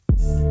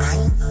You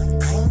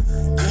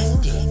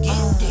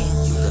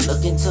can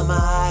look into my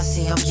eyes,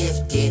 see I'm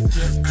gifted.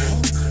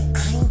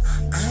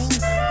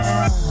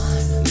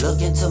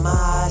 Look into my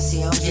eyes,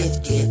 see I'm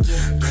gifted.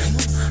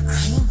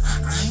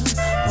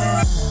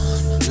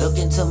 Look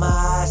into my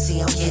eyes,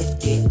 see I'm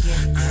gifted.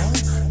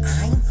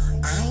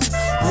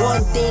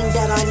 One thing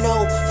that I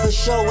know for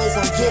sure is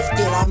I'm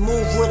gifted. I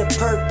move with a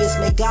purpose,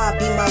 may God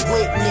be my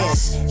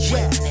witness.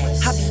 Yeah,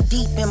 I be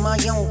deep in my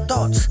own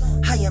thoughts.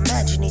 I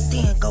imagine it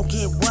then, go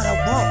get what I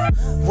want.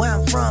 Where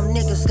I'm from,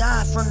 niggas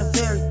die from the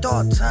very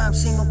thought. Time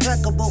seem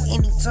impeccable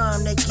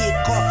anytime they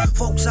get caught.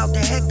 Folks out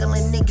there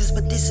heckling niggas,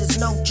 but this is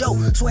no joke.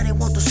 Swear they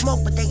want the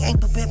smoke, but they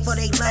ain't prepared for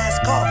their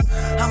last call.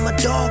 I'm a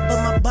dog,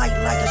 but my bite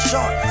like a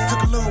shark.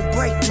 Took a little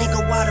break,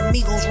 nigga, while the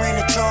Migos ran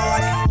the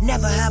charge.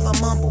 Never have a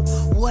mumble,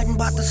 wasn't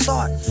about to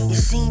start. It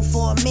seemed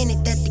for a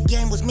minute that the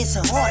game was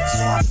missing heart,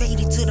 so I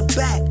faded to the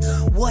back.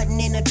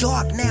 Wasn't in the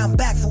dark, now I'm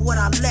back for what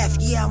I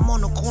left. Yeah, I'm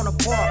on the corner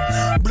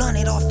park.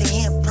 Blunted off the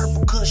hemp,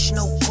 purple kush,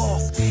 no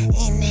cough.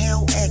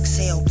 Inhale,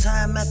 exhale,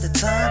 time after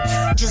time.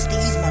 Just to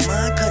ease my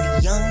mind, cause the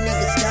young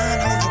niggas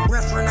dying. Hold your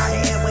breath, run out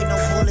of air, wait no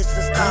bullets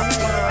to stop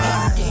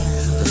flying.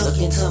 Look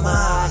into my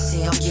eyes,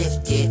 see I'm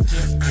gifted.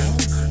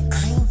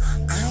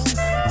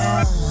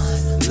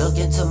 Look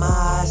into my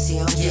eyes, see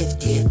I'm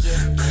gifted.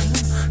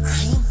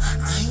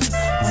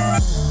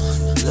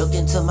 Look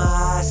into my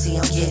eyes, see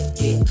I'm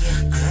gifted.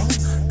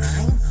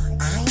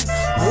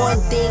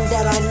 One thing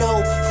that I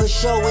know for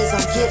sure is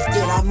I'm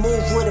gifted. I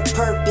move with a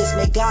purpose,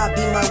 may God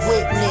be my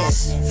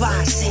witness.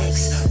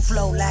 5'6",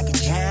 flow like a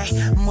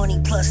giant.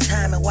 Money plus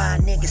time and why a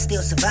nigga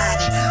still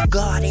surviving.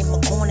 God in my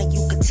corner,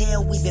 you could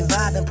tell we been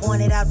vibing.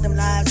 Pointed out them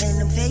lies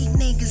and them fake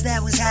niggas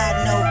that was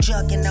hiding. No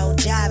chucking, no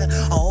jiving.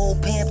 A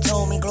old pimp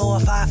told me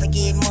glorify,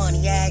 forget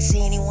money. Ask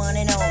anyone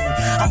and own me.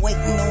 I'm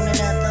waiting on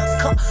another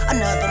cup,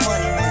 another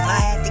money move.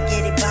 I had to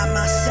get it by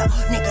myself.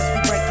 Niggas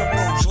be breaking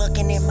rules.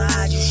 Looking in my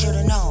eyes, you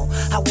should've known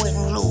I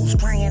wouldn't lose,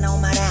 praying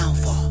on my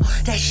downfall.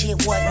 That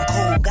shit wasn't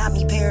cool, got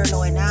me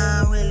paranoid. Now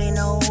I don't really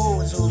know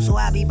who is who, so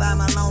I be by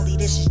my lonely.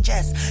 This is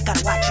chess,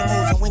 gotta watch your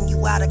moves. And when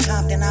you out of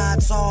Compton,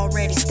 odds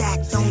already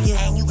stacked on you.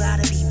 And you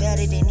gotta be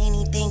better than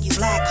anything you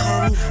lack,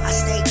 homie. I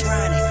stay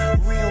grinding,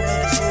 real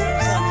niggas rooting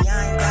for me.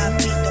 I ain't got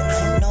beat, don't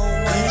even know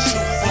when this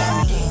shit for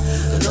me.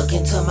 Look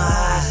into my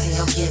eyes, see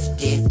I'm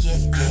gifted.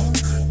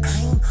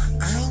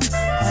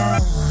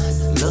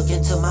 Look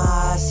into my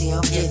eyes, see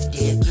I'm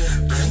gifted.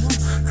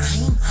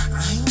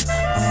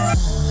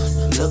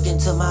 Look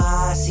into my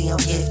eyes, see I'm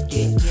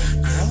gifted.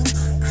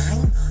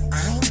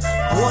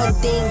 One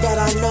thing that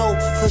I know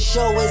for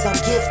sure is I'm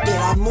gifted.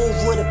 I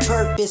move with a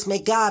purpose, may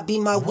God be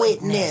my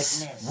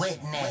witness.